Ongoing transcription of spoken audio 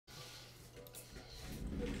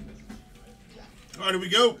All right, here we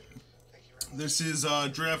go. This is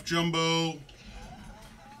Draft Jumbo.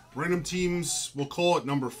 Random teams, we'll call it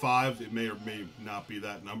number 5. It may or may not be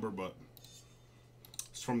that number, but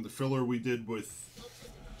it's from the filler we did with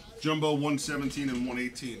Jumbo 117 and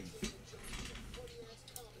 118.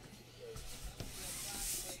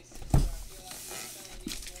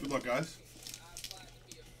 Good luck, guys.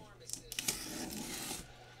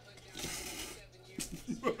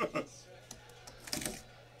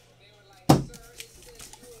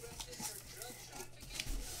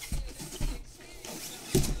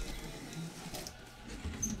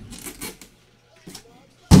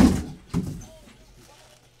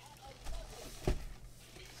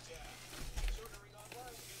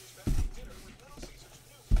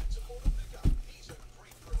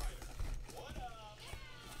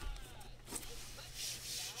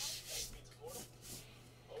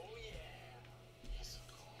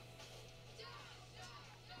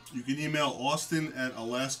 You can email Austin at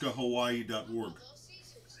alaskahawaii.org.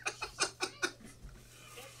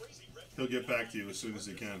 He'll get back to you as soon as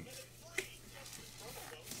he can.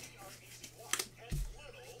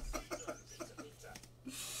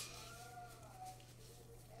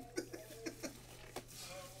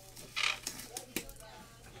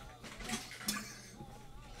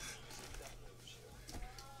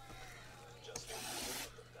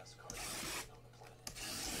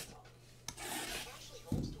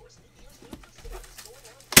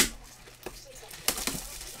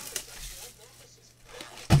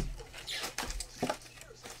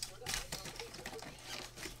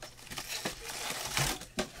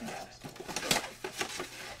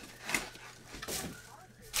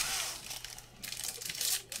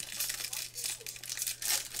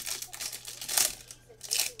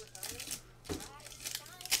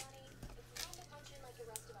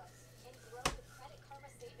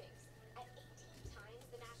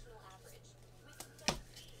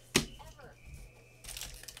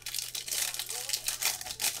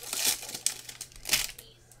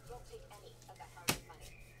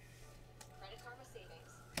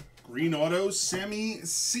 Green auto, Sammy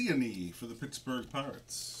Ciani for the Pittsburgh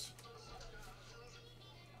Pirates.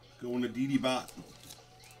 Going to Didi Bot.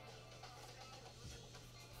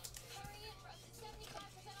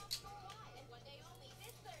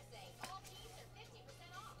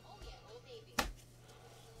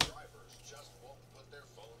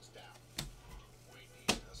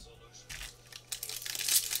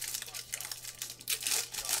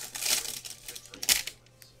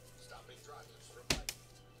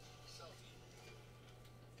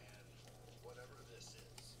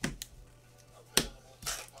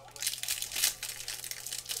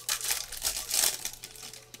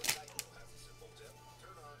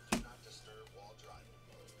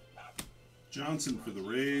 Johnson for the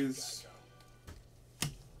Rays.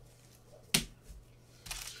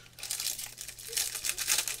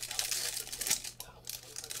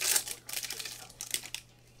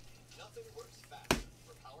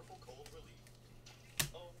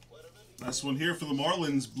 Last one here for the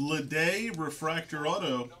Marlins. Blade Refractor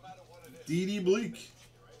Auto. Didi Bleak.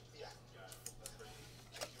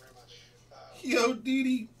 Yo,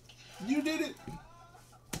 Didi, you did it.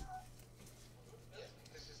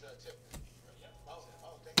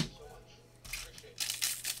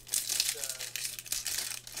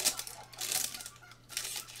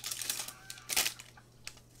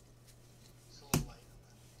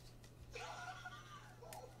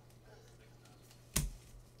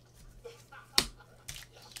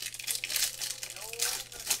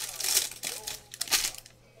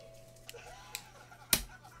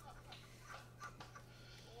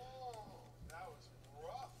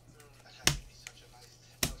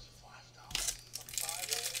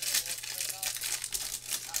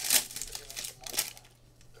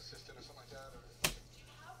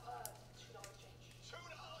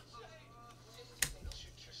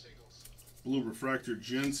 Blue Refractor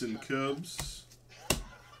Jensen Cubs.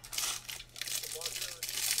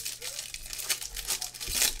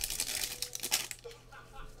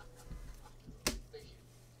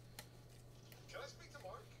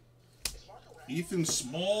 Ethan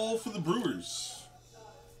Small for the Brewers.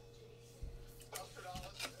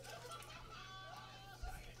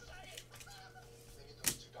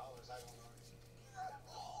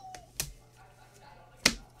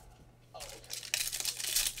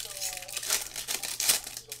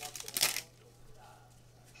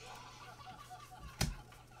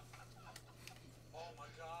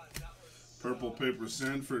 Purple Paper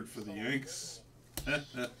Sanford for the Yanks.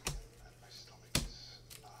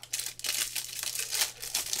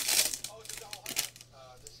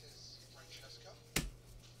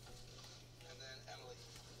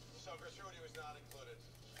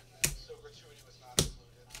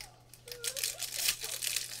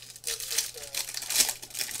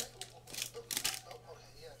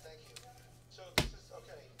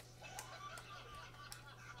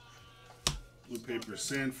 Blue paper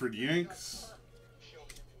Sanford Yanks.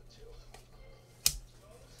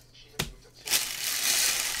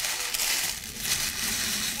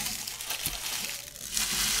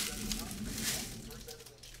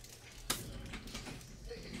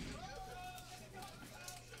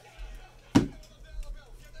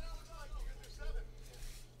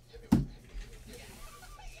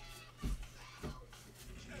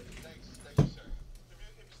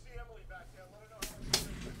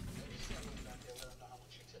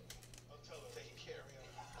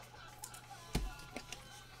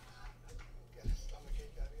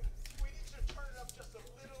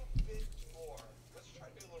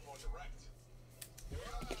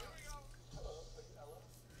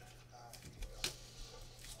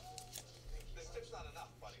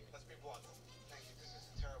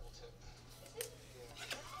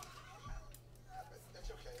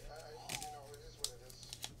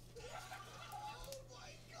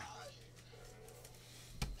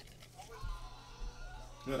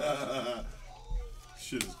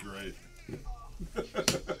 Shit is great.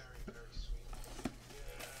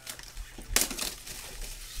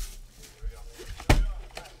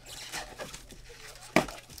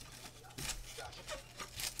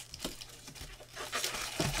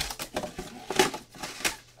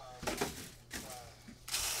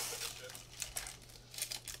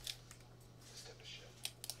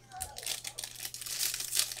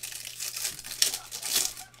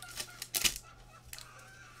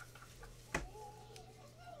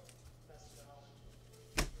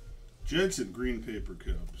 Jensen green paper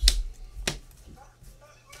Cubs.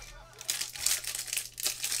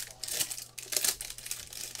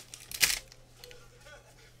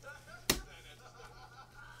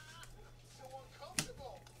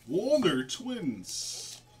 Warner Twins.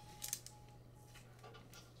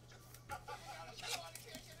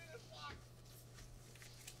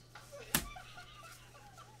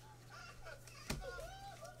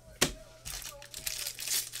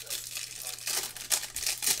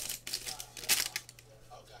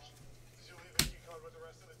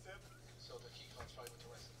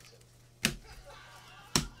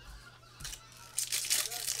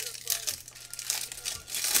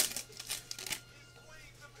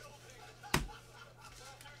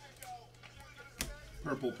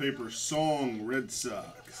 Purple paper Song Red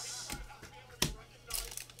Sox.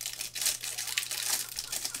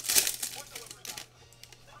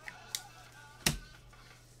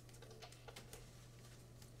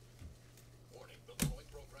 Warning, the following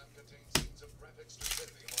program contains scenes of graphic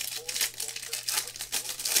stupidity among boys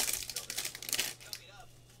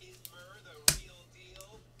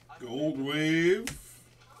and young Gold Wave.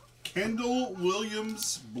 Kendall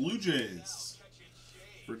Williams Blue Jays.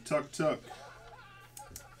 For Tuck Tuck.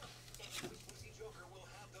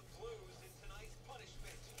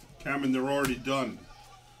 Cameron, they're already done.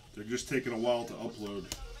 They're just taking a while to upload.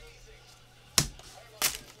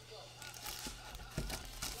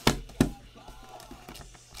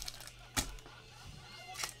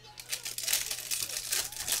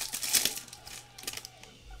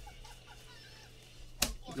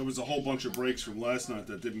 There was a whole bunch of breaks from last night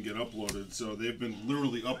that didn't get uploaded, so they've been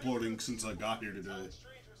literally uploading since I got here today.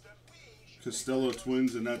 Costello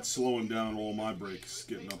Twins, and that's slowing down all my breaks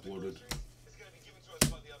getting uploaded.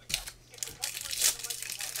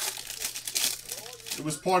 It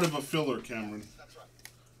was part of a filler, Cameron.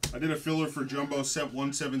 I did a filler for Jumbo set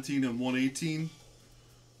 117 and 118,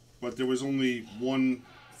 but there was only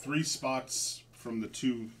 3 spots from the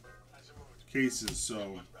 2 cases,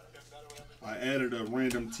 so I added a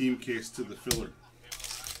random team case to the filler.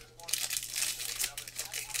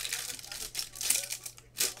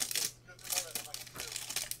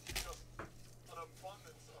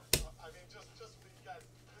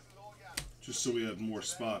 Just so we had more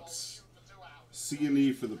spots.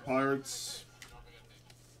 C&E for the Pirates.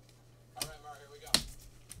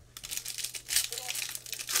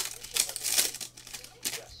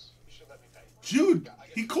 Jude,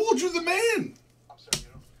 he called you the man.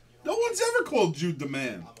 No one's ever called Jude the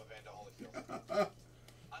man.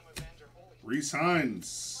 Reese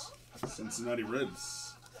Hines, Cincinnati Reds.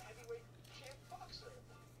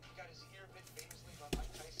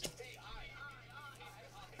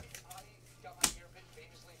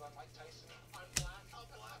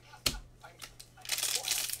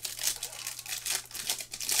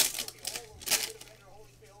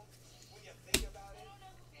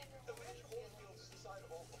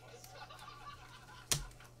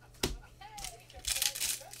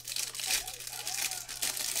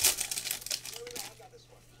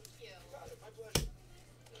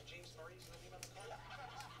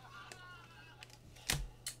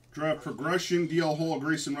 Draft progression: DL Hall,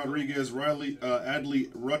 Grayson Rodriguez, Riley, Adley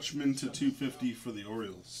Rutschman to 250 for the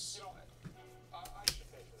Orioles. You know, I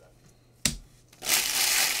should pay for that.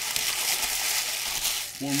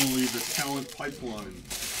 Formerly the Talent Pipeline.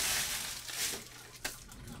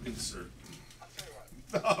 Insert. I'll tell you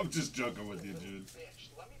what. I'm just joking with you, dude.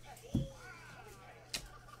 Bitch, let me pay.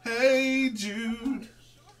 Hey, Jude.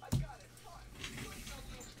 I got it. Fine. You ain't no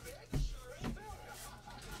little bitch.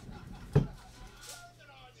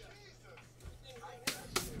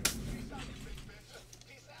 Peace out, you big bitch.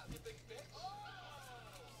 Peace out, you big bitch. Oh!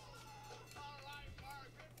 All right, Mark.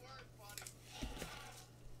 Good work, buddy.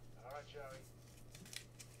 All right, Joey.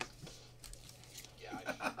 Yeah, I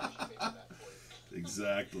should pay for that for you.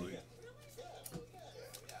 Exactly. Yeah,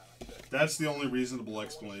 I should. That's the only reasonable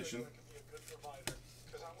explanation. I could be a good provider.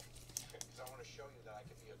 Because I want to show you that I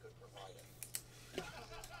could be a good provider. We're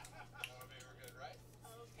good, right?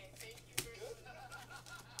 Okay, thank you. Good?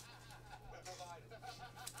 Good provider.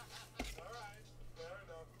 All right. Fair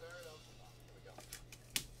enough. Here we go.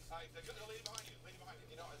 All right, they're good. Leave it behind you. Leave it behind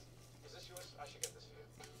you. You know, is this yours? I should get this for you.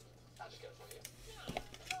 I'll just get it for you.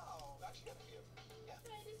 No, I should get it for you. Yeah.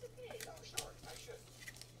 But it's okay. No, sure. I should.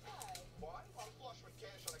 Why? Why? I'm flush with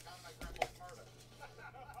cash on account of my grandpa's murder.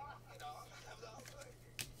 You know,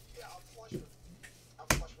 yeah, I'm flush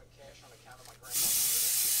with cash on account of my grandpa's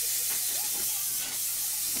murder.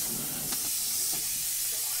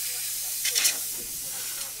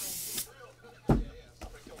 Yeah,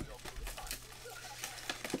 somebody killed me over the time.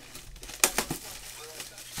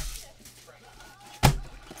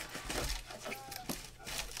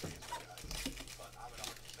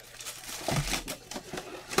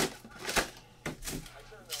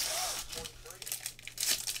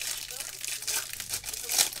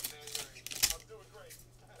 I'm doing great.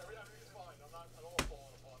 Everything's fine. I'm not at all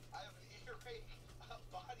falling apart. I have an earache, a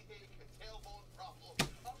body ache, a tailbone problem.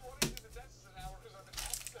 I'm running to the dentist an hour because I've been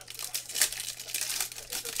abscessed.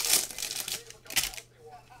 It's a new season for me to become a healthy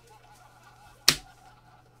one.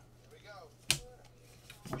 Here we go.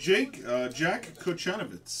 Jack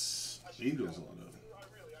Kochanovitz. Angels auto.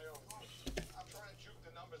 I'm trying to juke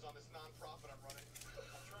the numbers on this non-profit I'm running.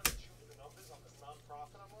 I'm trying to juke the numbers on this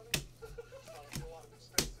non-profit I'm running. Trying to do a lot of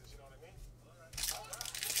expenses, you know what I mean? All right.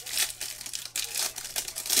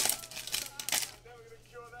 Now we're gonna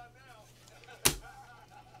cure that now.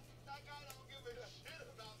 That guy don't give a shit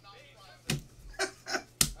about non-profit.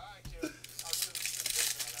 All right, kid. I really should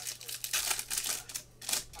fix that, actually.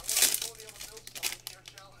 I want to make all the other milk stuff in here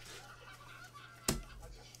jealous.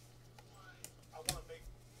 I want to make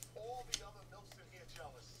all the other milks in here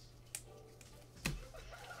jealous.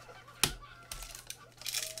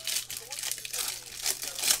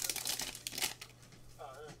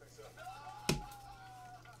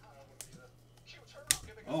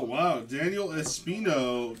 Oh, wow. Daniel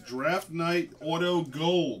Espino, Draft Night Auto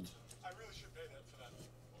Gold. I really should pay that for that. I'm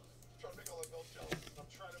trying to make all the milk jealous. I'm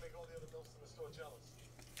trying to make all the other milks in the store jealous.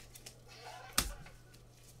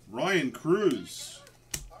 Ryan Cruz.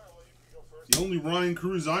 All right, well, you can go first. The only Ryan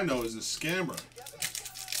Cruz I know is a scammer.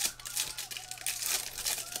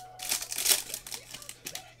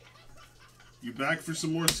 You back for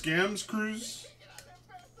some more scams, Cruz?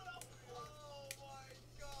 Oh my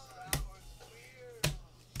god, that was weird.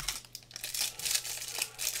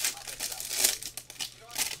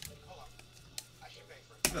 Hold on. I should pay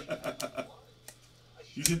for it.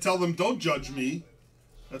 You should tell them, don't judge me.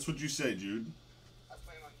 That's what you say, Jude. I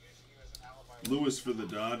plan on using you as an alibi. Lewis for the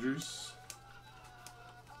Dodgers.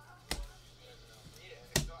 Yeah,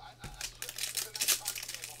 no, I it's a nice time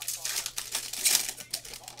stamp on my phone.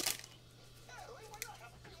 Yeah, why not?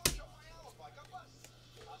 You want to show my alibi? God bless.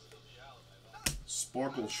 I'll still be alibi.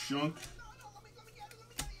 Sparkle Shunk. No, let me get it.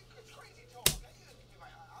 It's crazy talk. You can be my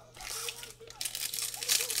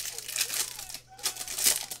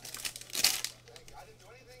I didn't do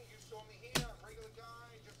anything. You saw me here. I'm a regular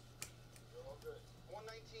guy. You're all good.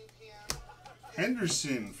 1:19 p.m.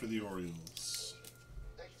 Henderson for the Orioles.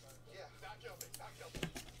 Yeah, not guilty.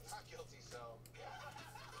 Not guilty, so.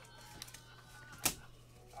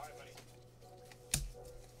 All right, buddy.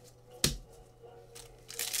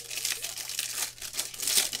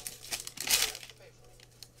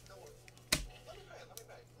 Let me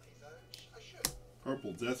pay, please. I should.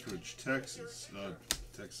 Purple Deathridge, Texas.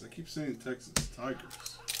 Texas. I keep saying Texas.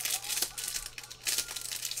 Tigers.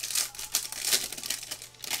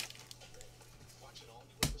 Watch an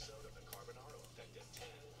all-new episode of the Carbonaro Effect at 10.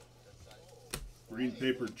 Green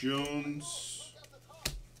Paper Jones.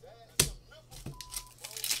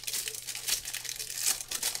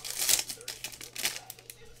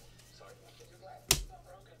 Sorry, tonight,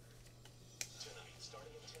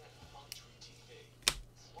 starting at 10 on True TV.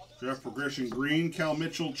 Draft progression green, Cal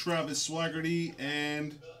Mitchell, Travis Swaggerty,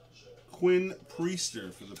 and Quinn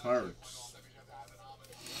Priester for the Pirates.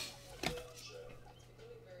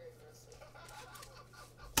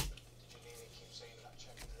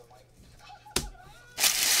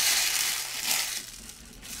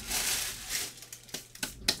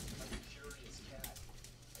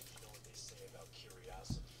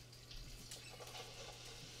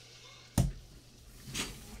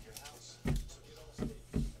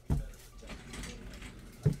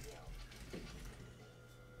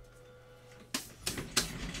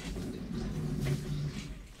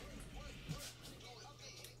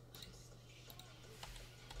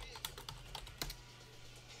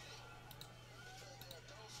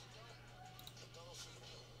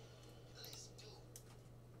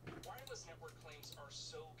 Network claims are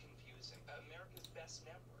so confusing. America's best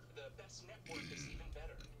network. The best network is even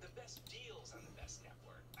better. The best deals on the best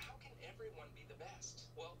network. How can everyone be the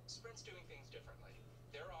best? Well, Sprint's doing things differently.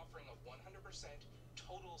 They're offering a 100%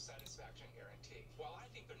 total satisfaction guarantee. While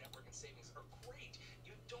I think their network and savings are great,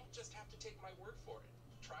 you don't just have to take my word for it.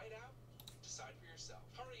 Try it out. Decide for yourself.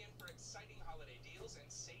 Hurry in for exciting holiday deals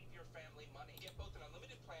and save your family money. Get both an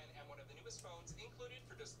unlimited plan and one of the newest phones included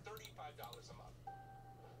for just $35 a month.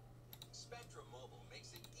 Spectrum Mobile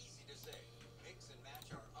makes it easy to save. Mix and match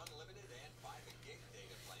our unlimited and 5 gig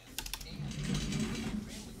data plans. And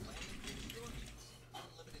family plan that fits your needs.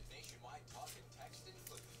 Unlimited nationwide talk and text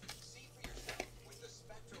included. See for yourself with the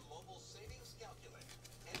Spectrum Mobile Savings Calculator.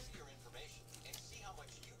 Enter your information and see how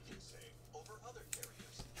much you can save over other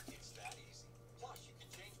carriers. It's that easy. Plus, you can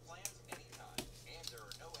change plans anytime. And there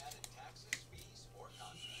are no added taxes, fees, or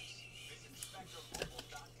contracts. Visit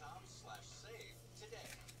SpectrumMobile.com/save today.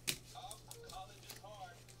 College is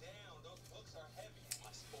hard. Damn, those books are heavy.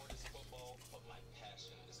 My sport is football, but my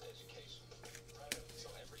passion is education.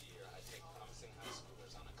 So every year I take promising high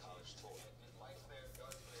schoolers on a college tour to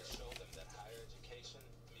show them that higher education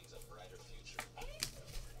means a brighter future. My name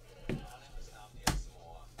is Namdi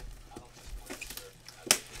Asamoah. I don't just want to serve. I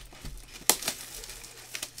live it.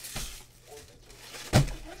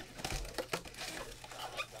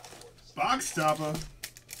 Box stopper.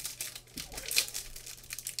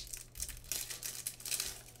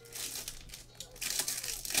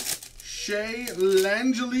 Shea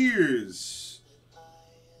Langeliers.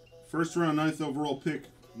 First round, 9th overall pick,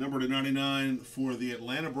 number to 99 for the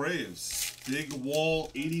Atlanta Braves. Big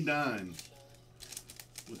Wall 89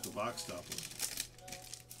 with the box stopper.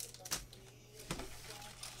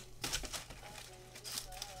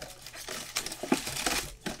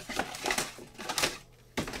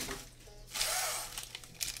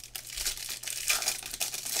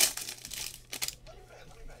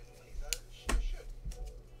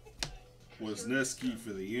 Wesneski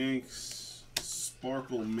for the Yanks.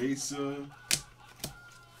 Sparkle Mesa.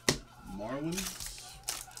 Marlins.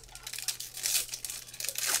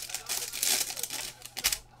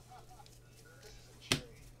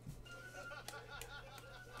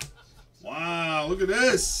 Wow, look at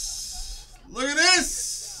this. Look at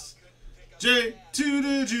this. J to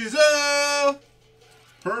the Giselle.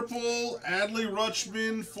 Purple Adley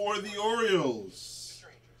Rutschman for the Orioles.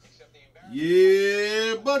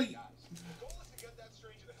 Yeah, buddy.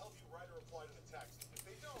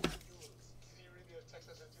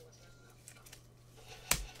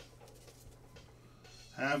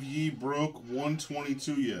 Have ye broke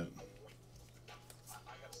 122 yet?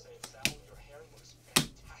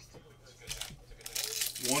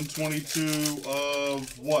 122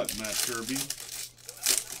 of what, Matt Kirby?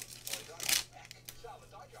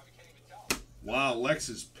 Wow, Lex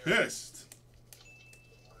is pissed.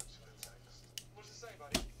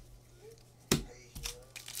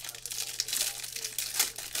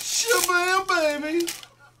 Shabam, baby.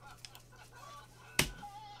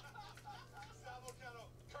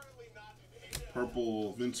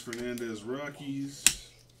 Purple Vince Fernandez Rockies.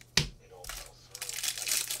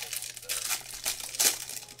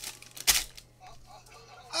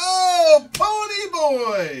 Oh, Pony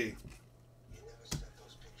Boy!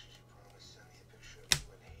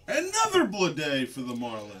 Another Blade for the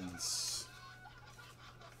Marlins.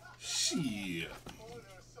 Shit.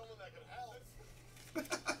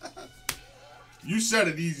 You said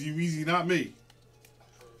it, Easy Weezy, not me.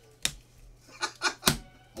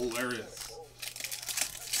 Hilarious.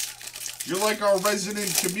 You're like our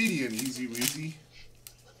resident comedian, Easy Weezy.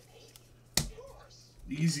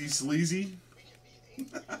 Easy Sleazy.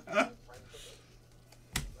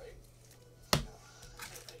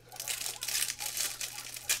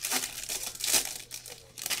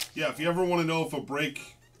 Yeah, if you ever want to know if a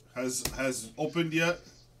break has opened yet,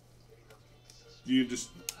 you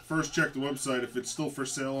just first checked the website. If it's still for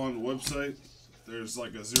sale on the website, there's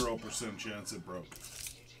like a 0% chance it broke.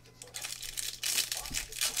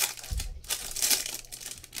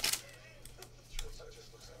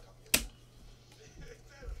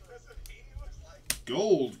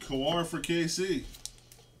 Gold, Kawar for KC.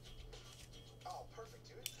 Oh, perfect,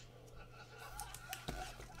 dude.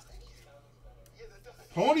 Yeah, that does.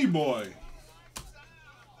 Pony Boy.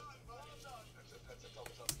 That's a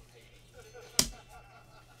thumbs up from Haiti.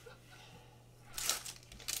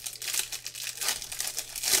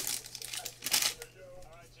 All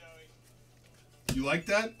right, Joey. You like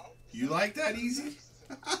that? You like that, Easy? Maybe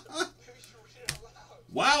you should read it out loud.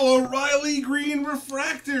 Wow, O'Reilly Green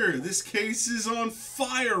Refractor. This case is on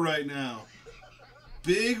fire right now.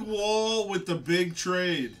 Big wall with the big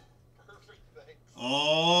trade. Perfect, thanks.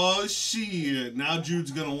 Oh, shit. Now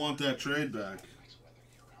Jude's going to want that trade back. Nice weather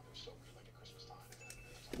year round. They're so good, like at Christmas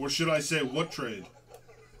time. Or should I say, what trade?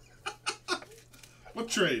 What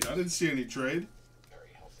trade? I didn't see any trade.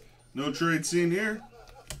 Very healthy. No trade seen here.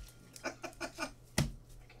 I guess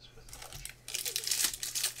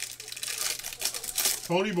with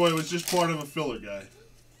Pony Boy was just part of a filler guy.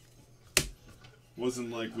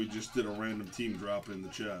 Wasn't like we just did a random team drop in the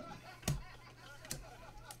chat.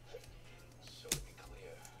 so to be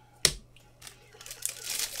clear.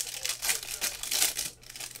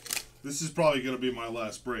 This is probably going to be my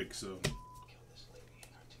last break, so... Kill this lady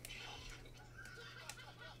and her 2 children.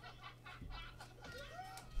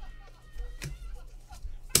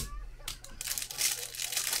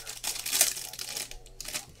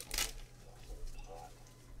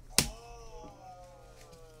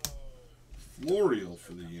 Florial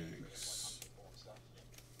for the Yanks.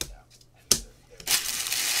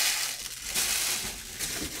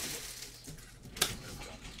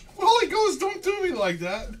 Well, he goes, don't do me like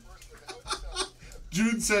that.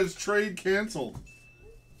 Jude says trade canceled.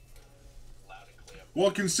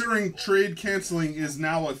 Well, considering trade canceling is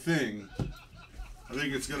now a thing, I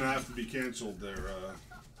think it's going to have to be canceled there. I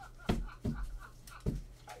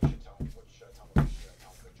should tell him which Tom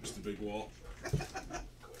Just a big wall. good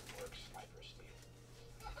work, Sniper Steve.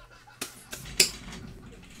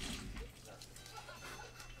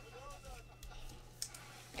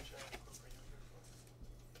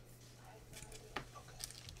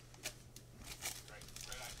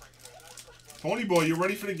 Pony Boy, you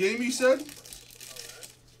ready for the game, you said?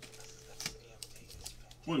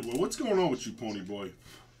 Wait, what's going on with you, Pony Boy?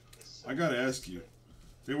 I gotta ask you.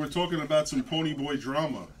 They were talking about some Pony Boy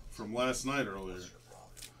drama from last night earlier.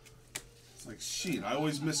 It's like, shit, I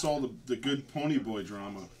always miss all the good Pony Boy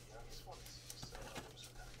drama.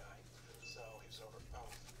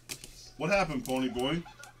 What happened, Pony Boy?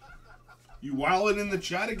 You wildin' in the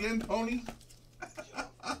chat again, Pony?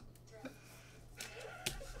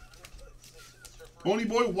 Pony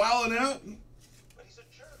Boy wildin' out? But he's a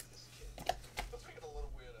jerk, this kid. Let's make it a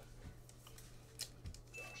little weirder.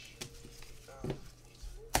 Gosh.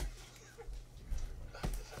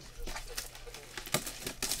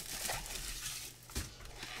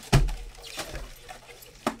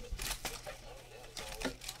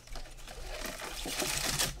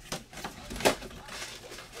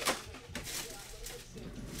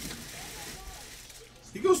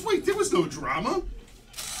 He goes, wait, there was no drama.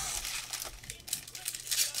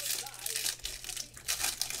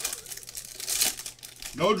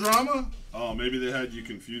 No drama? Oh, maybe they had you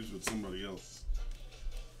confused with somebody else.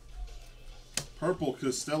 Purple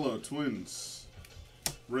Costello Twins.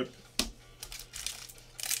 Rip.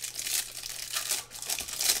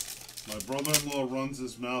 My brother-in-law runs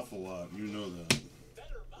his mouth a lot. You know that.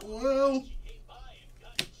 Well,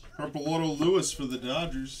 Purple Auto Lewis for the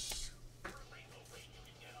Dodgers.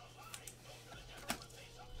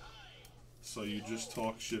 So you just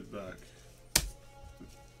talk shit back.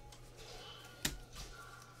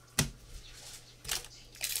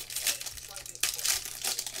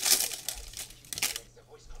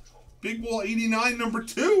 Big Wall 89, number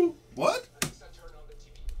 2. What?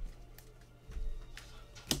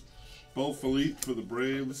 Bo Philippe for the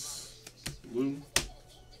Braves. Blue.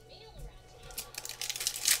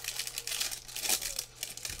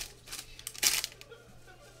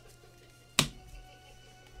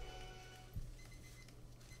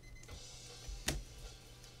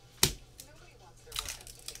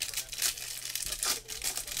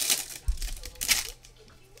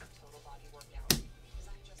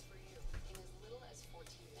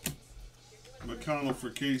 McConnell for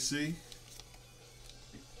KC.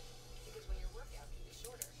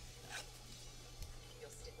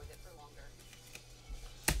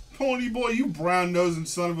 Pony Boy, you brown-nosing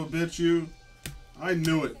son of a bitch, you. I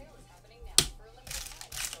knew it.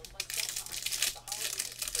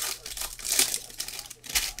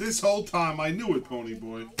 This whole time I knew it, Pony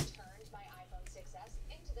Boy. Turned my iPhone 6S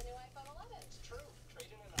into the new iPhone 11. It's true. Trade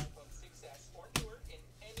in an iPhone 6S or newer in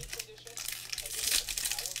any condition and get a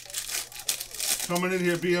powerful Coming in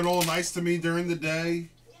here being all nice to me during the day,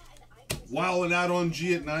 wilding out on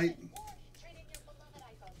G at night.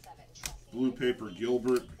 Blue Paper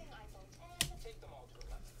Gilbert.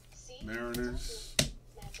 Mariners.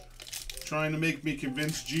 Trying to make me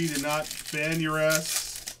convince G to not ban your ass.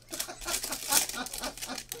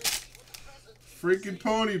 Freaking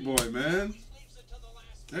Pony Boy, man.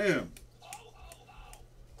 Damn.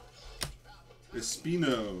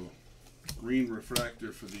 Espino. Green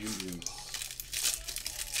refractor for the Indians.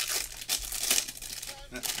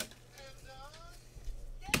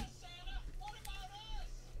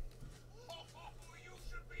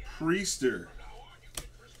 Priester.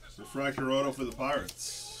 Refractor auto for the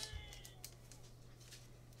Pirates.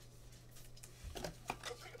 Let's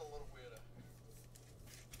make it a little weirder.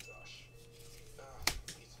 Gosh.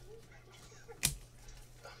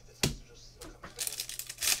 This has to just still come to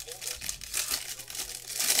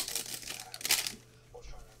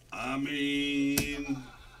I mean, I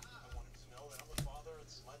want him to know that I'm a father.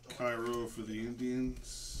 It's my daughter. Cairo for the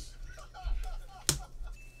Indians.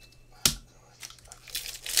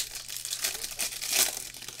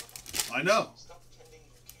 I know. Stop pretending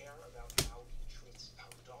you care about how he treats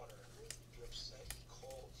our daughter. You're upset he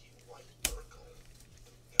called you White Urkel,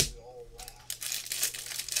 and we all laughed.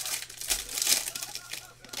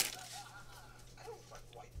 I don't like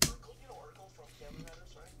White Urkel. You know Urkel from Family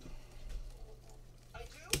Matters, right? I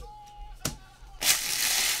do.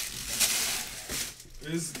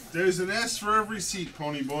 There's an S for every seat,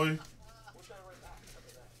 Pony Boy. What should I write back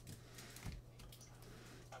after that?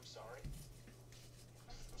 I'm sorry.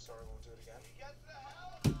 I'm sorry, I won't do it again. Get the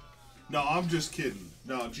hell! No, I'm just kidding.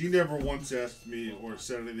 No, G never once asked me or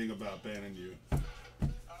said anything about banning you.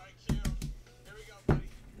 Alright, Q. Here we go, buddy.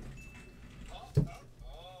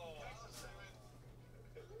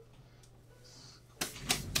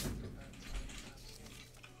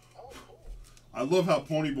 Oh, cool. I love how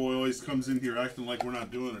Pony Boy always comes in here acting like we're not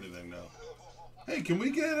doing anything now. Hey, can we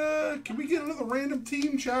get another random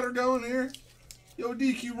team chatter going here? Yo,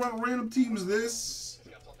 D, can you run random teams this? I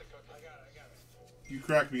got it. You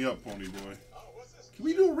crack me up, Pony Boy. Oh, what's this? Can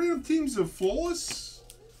we do a random teams of flawless?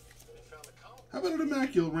 They found the column. How about an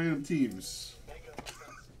immaculate random teams? Make a sense.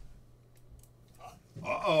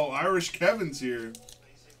 Uh-oh, Irish Kevin's here.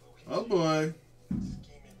 Lazy Louis. Oh, boy.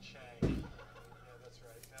 Scheming Chang. Yeah, that's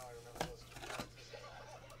right. Now I remember those two characters.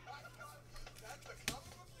 That's the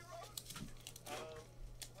comic book you wrote?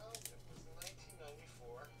 Well, it was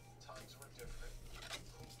 1994. Times were different.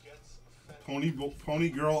 Who gets offended? Pony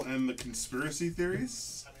Girl and the conspiracy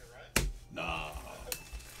theories? I mean, right? Nah.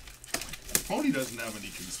 Pony doesn't have any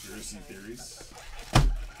conspiracy theories.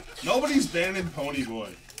 Nobody's banning Pony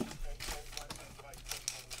Boy.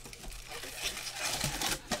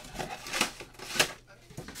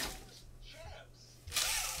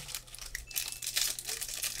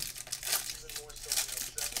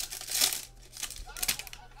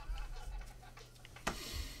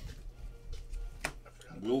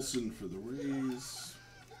 Wilson for the Rays.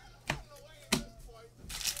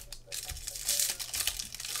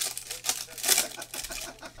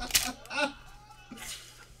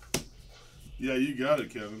 Yeah, you got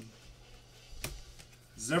it, Kevin.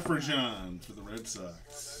 Zephyrjan for the Red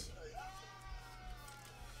Sox.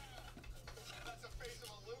 That's the face of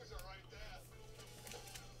a loser right there.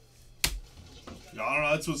 Yeah, I don't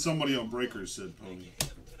know. That's what somebody on Breakers said, Pony.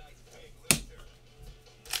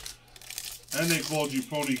 And they called you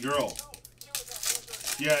Pony Girl.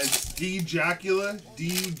 Yeah, it's D-Jacula.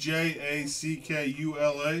 D-J-A-C-K-U-L-A.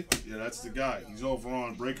 Yeah, that's the guy. He's over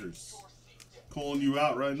on Breakers. Calling you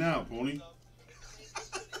out right now, Pony.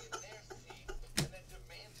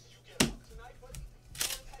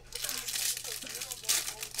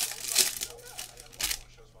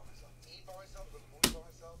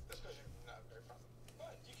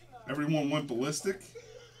 Everyone went ballistic.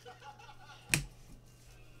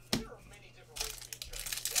 There are many different ways to be a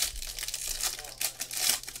jerk.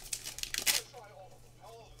 Try all of them.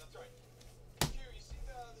 All of them, that's right. Here, you see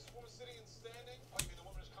this woman sitting and standing? Oh, you mean the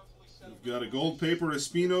woman is comfortably settled? We've got a gold paper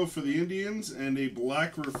Espino for the Indians and a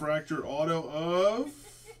black refractor auto of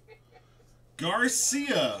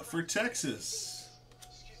Garcia for Texas.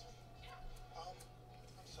 Excuse me. I'm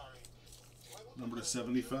sorry. Do I look Number to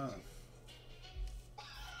 75. then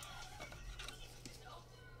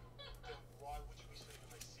why would you be sitting in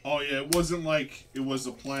my seat? Oh yeah, it wasn't like it was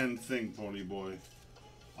a planned thing, Pony Boy.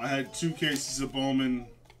 I had 2 cases of Bowman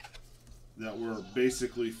that were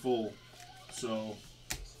basically full, so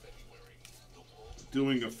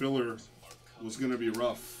doing a filler was going to be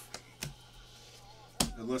rough.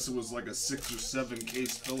 Unless it was like a 6 or 7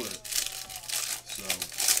 case filler. So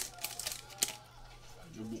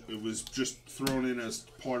it was just thrown in as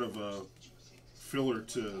part of a filler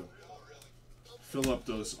to fill up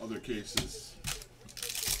those other cases.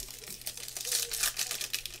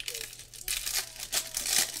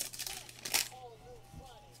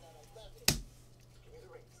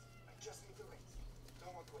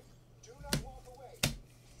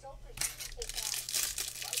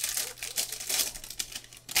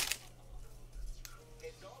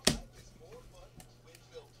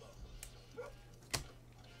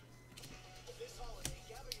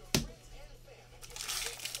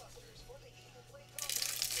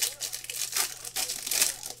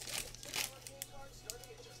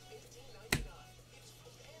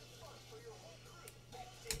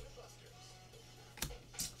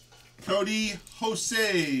 Cody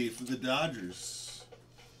Jose for the Dodgers.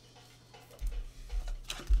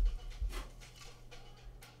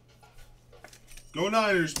 Go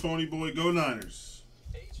Niners, Pony Boy. Go Niners.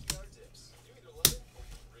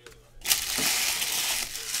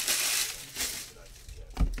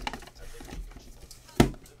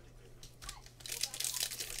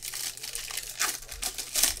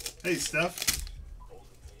 Hey, Steph.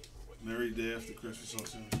 Merry day after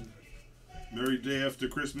Christmas. Merry day after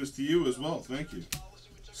Christmas to you as well. Thank you.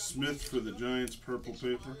 Smith for the Giants purple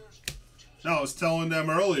paper. No, I was telling them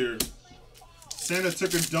earlier, Santa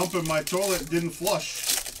took a dump in my toilet and didn't flush.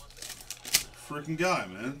 Freaking guy,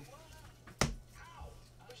 man.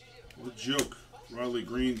 What a joke. Riley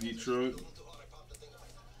Green, Detroit. You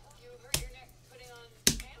hurt your neck putting on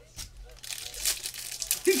pants?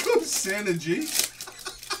 He goes Santa G.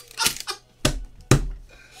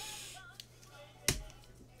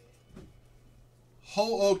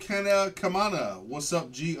 Ho'okena Kamana. What's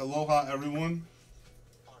up, G? Aloha, everyone.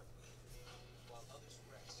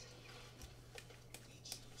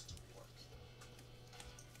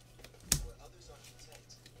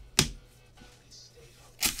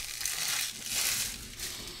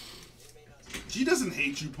 G doesn't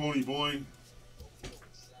hate you, Pony Boy.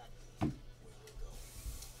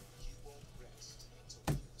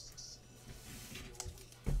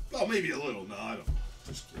 Well, maybe a little. No, I don't.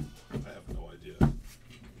 Just kidding. I have no idea.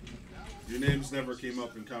 Your names never came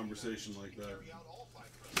up in conversation like that.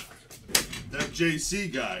 That JC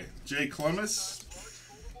guy, Jay Clemis.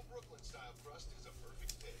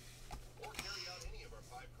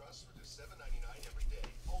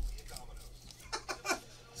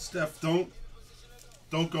 Steph, don't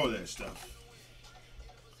go there, Steph.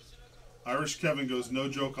 Irish Kevin goes, no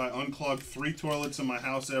joke, I unclogged 3 toilets in my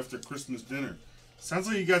house after Christmas dinner. Sounds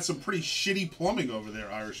like you got some pretty shitty plumbing over there,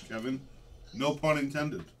 Irish Kevin. No pun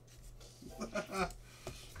intended.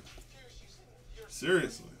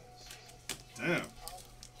 Seriously. Damn.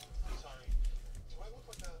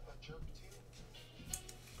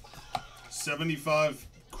 75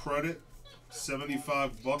 credit.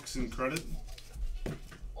 75 bucks in credit.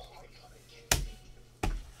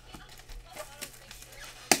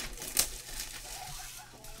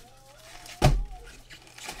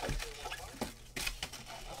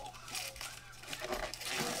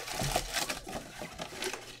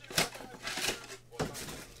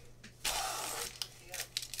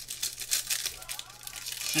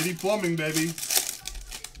 Shitty plumbing, baby.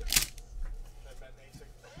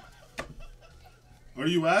 Are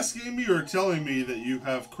you asking me or telling me that you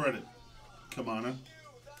have credit, Kamana?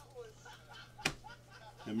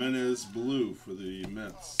 Jimenez blue for the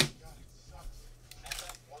Mets.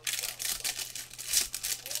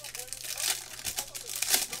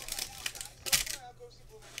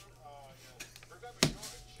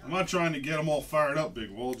 I'm not trying to get them all fired up, Big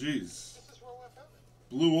Wall. Jeez.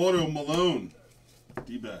 Blue Auto Malone.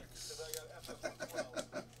 D-backs.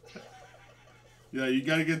 Yeah, you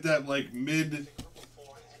gotta get that like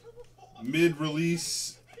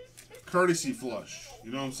mid-release courtesy flush.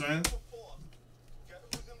 You know what I'm saying?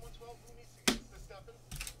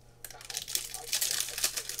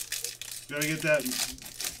 Gotta get that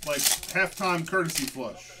like halftime courtesy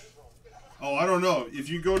flush. Oh, I don't know. If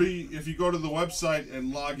you go to the website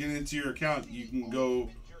and log into your account, you can go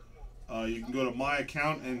to my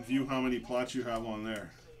account and view how many plots you have on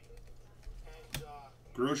there.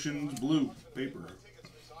 Groshen's blue paper.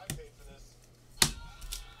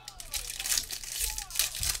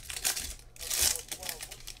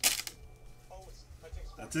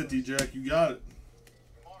 That's it, D-Jack. You got it.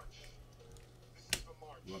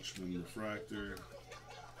 Luxman refractor.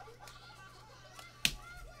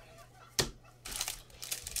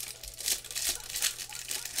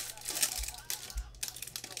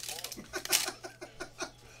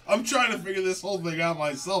 I'm trying to figure this whole thing out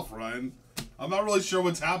myself, Ryan. I'm not really sure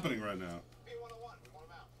what's happening right now. B101, we want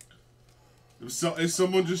him out. Is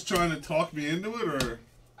someone just trying to talk me into it, or?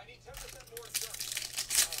 I need 10% more insurance.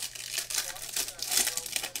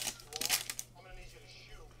 I'm gonna need you to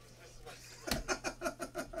shoot, because this is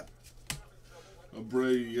my A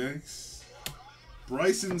Brady Yanks.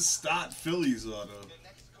 Bryson Stott, Phillies auto. The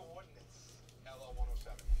next coordinates,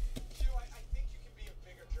 LL107. Q, I think you can be a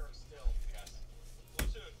bigger jerk still. Yes.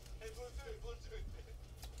 Bluetooth. Hey, Bluetooth, Bluetooth.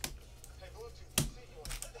 Hey, Bluetooth, see you.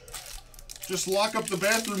 Just lock up the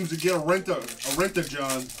bathrooms and get a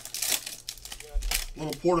John.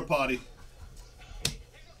 Little porta potty. He's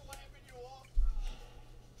just lamping you off.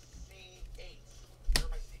 C8. Where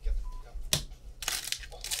my C get the fuck up?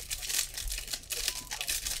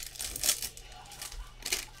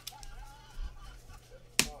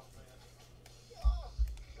 Oh, man. Oh,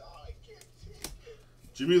 God, I can't take it.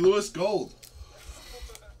 Jimmy Lewis Gold.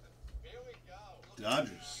 Here we go.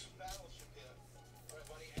 Dodgers. Battleship here. All right,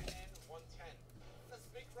 buddy. NN110. That's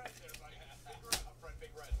Big Red there, buddy. Big Red. Up front,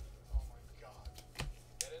 Big Red. Oh, my God.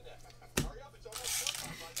 Get in there. Hurry up. It's almost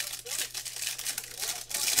showtime, buddy. Let's go.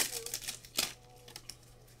 Last one, two.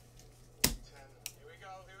 10. Here we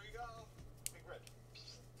go. Here we go. Big Red.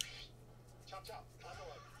 Chop, chop. On the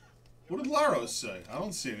way. What did Laros say? I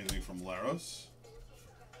don't see anything from Laros.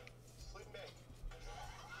 Sleep big.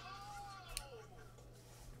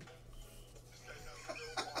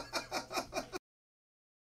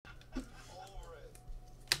 Over it.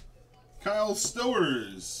 Kyle Oh,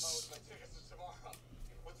 Stowers. it's my tickets to tomorrow.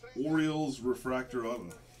 What's that? Orioles Refractor Auto.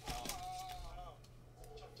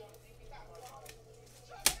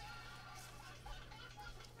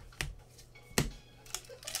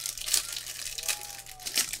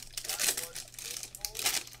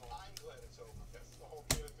 I'm glad it's over. That's the whole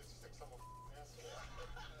kid to stick someone ass in there.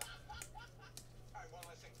 Alright, one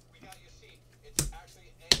last thing. We got your seat. It's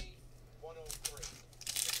actually A103.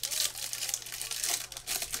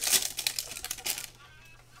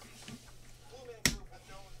 Blue Man Group was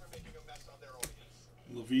known for making a mess on their audience.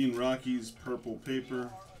 Levine Rockies Purple Paper. Are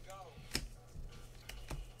a go.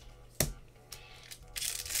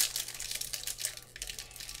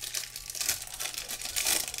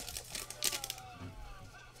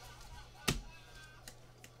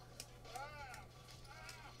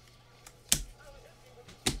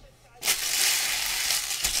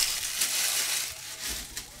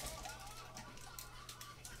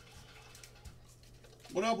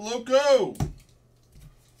 What up, Loco?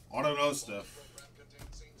 I don't know stuff.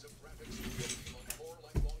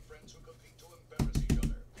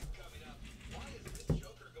 Coming up, why is this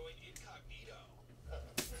Joker going incognito?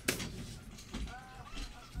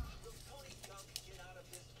 Will Tony Dunk get out of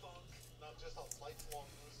his funk? Not just a lifelong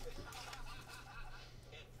loser.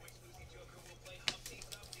 And which Lucy Joker will play Humpty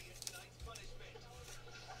Dumpty in tonight's punishment?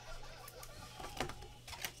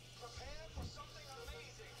 Prepare for something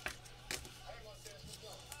amazing. Hang on, Sam. Let's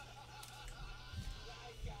go.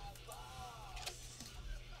 Like a boss.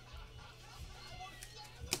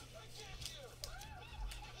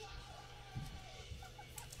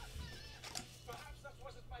 Perhaps that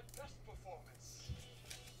wasn't my best performance.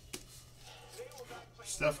 Today we're back playing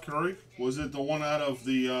Steph Curry? Was it the one out of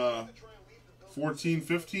the to try and leave the building 14,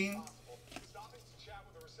 15? stopping to chat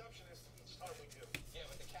with the receptionist each time we do. Yeah,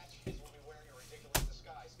 but the catch is we'll be wearing a ridiculous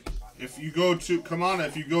disguise each time. If you go to, come on,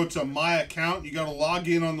 if you go to my account, you got to log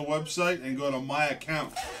in on the website and go to my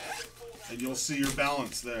account. And you'll see your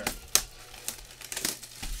balance there.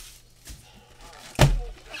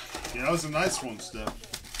 Yeah, that was a nice one, Steph.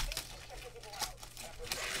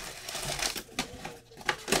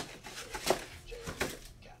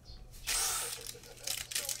 Cats.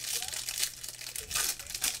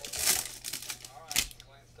 Alright,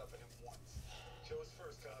 glanced up at him once. Chose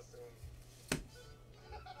first costume.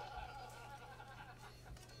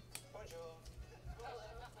 Bonjour.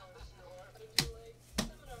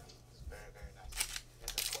 It's very, very nice.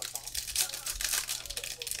 Is it croissant?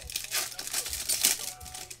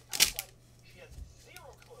 She has zero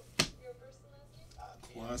clue.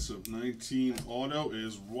 Class of 19 auto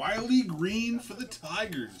is Riley Green for the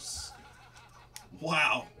Tigers.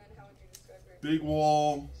 Wow. Big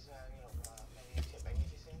wall.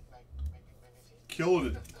 Magnificent.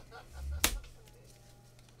 Killing it.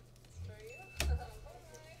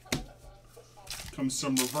 Comes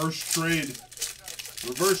some reverse trade.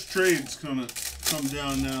 Reverse trade's gonna come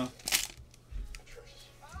down now.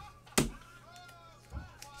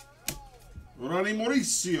 Ronnie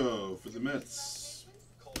Mauricio for the Mets.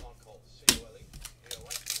 Cold on cold. C-O-L-E. You know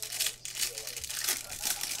what? C-O-L-E.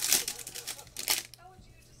 How would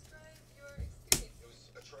you describe your experience? It was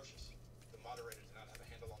atrocious. The moderator did not have a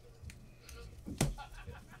handle on the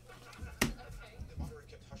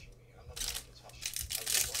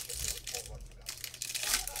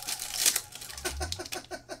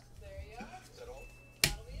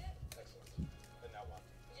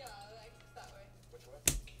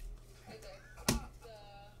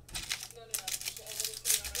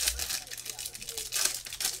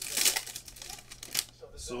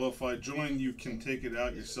So if I join, you can take it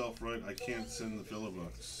out yourself, right? I can't send the filler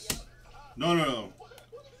bucks. No.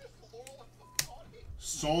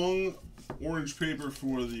 Song orange paper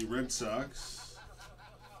for the Red Sox.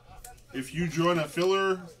 If you join a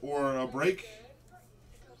filler or a break,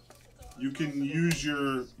 you can use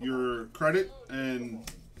your credit and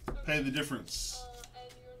pay the difference.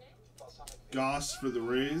 Goss for the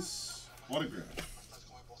Rays autograph.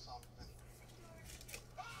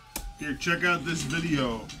 Here, check out this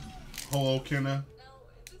video. Hello, Kenna.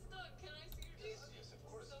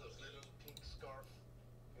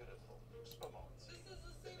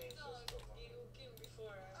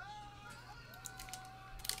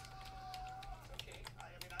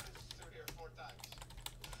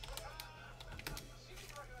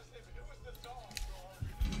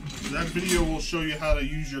 That video will show you how to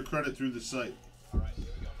use your credit through the site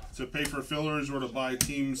to pay for fillers or to buy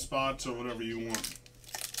team spots or whatever you want.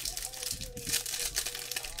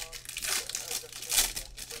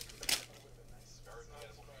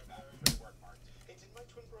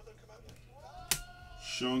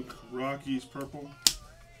 Shunk Rockies purple.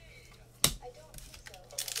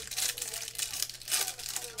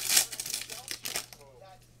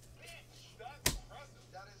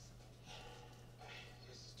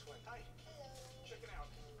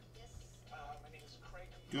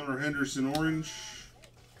 Gunnar Henderson orange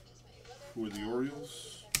for the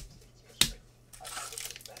Orioles.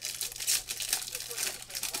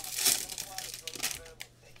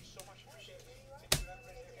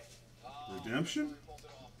 Redemption.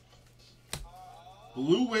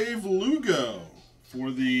 Blue Wave Lugo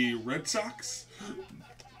for the Red Sox.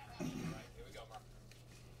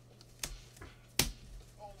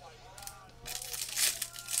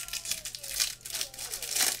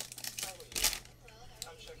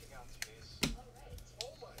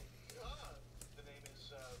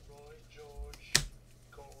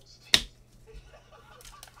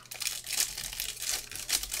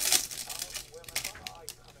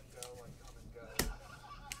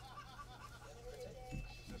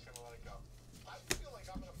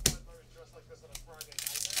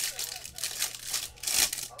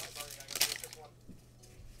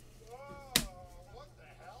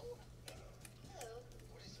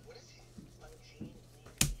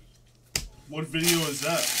 What video is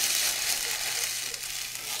that?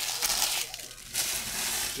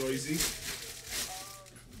 Joyzy.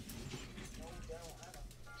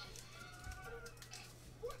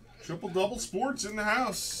 Triple double sports in the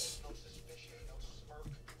house.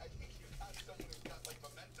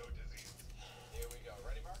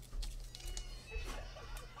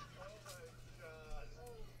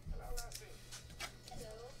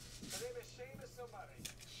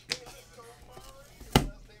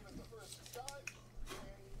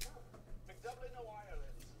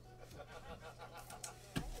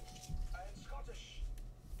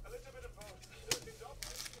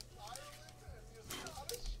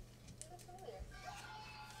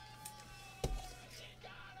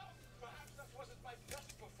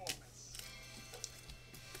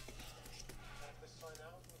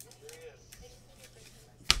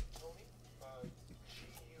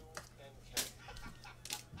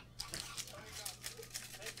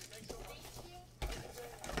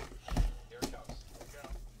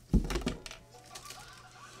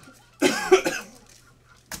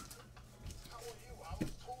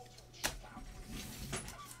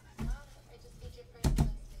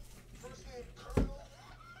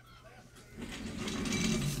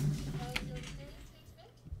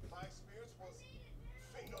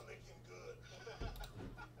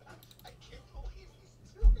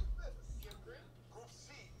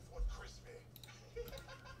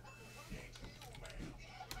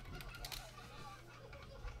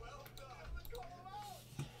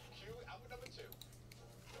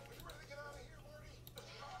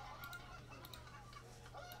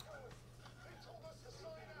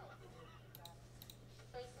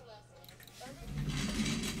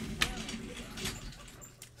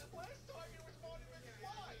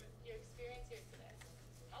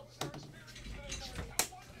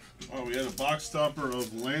 Oh, we had a box stopper of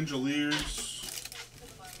Langeliers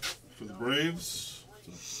for the Braves.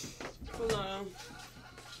 Hello.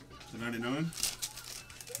 To 99.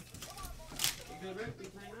 You good, Rick? We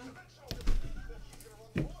playing now?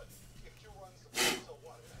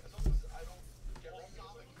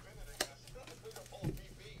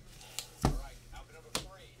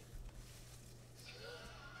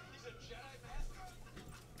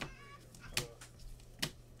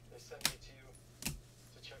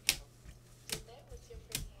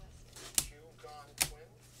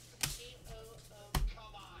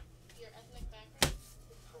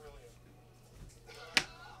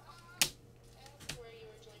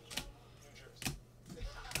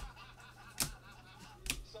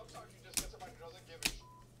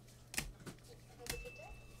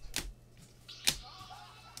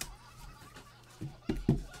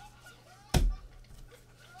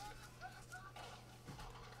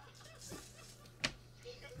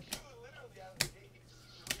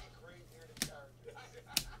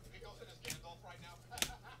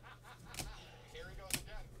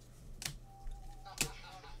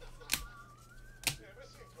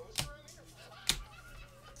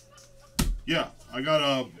 Yeah, I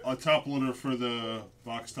got a top loader for the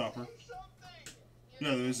box topper.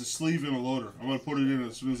 Yeah, there's a sleeve and a loader. I'm gonna put it in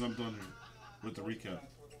as soon as I'm done here with the recap.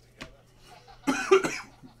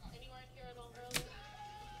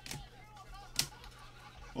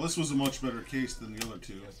 Well, this was a much better case than the other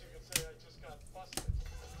two.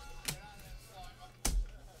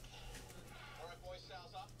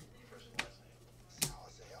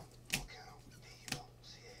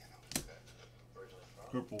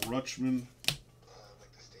 Purple Rutschman.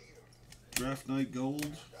 Draft Night Gold.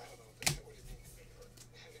 That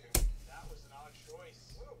was an odd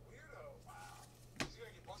choice. What a weirdo. Wow. He's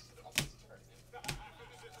gonna get busted off his turn.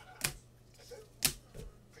 That's it.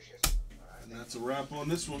 Appreciate it. And that's a wrap on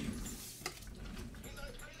this one.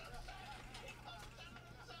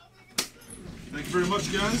 Thank you very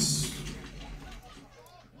much, guys.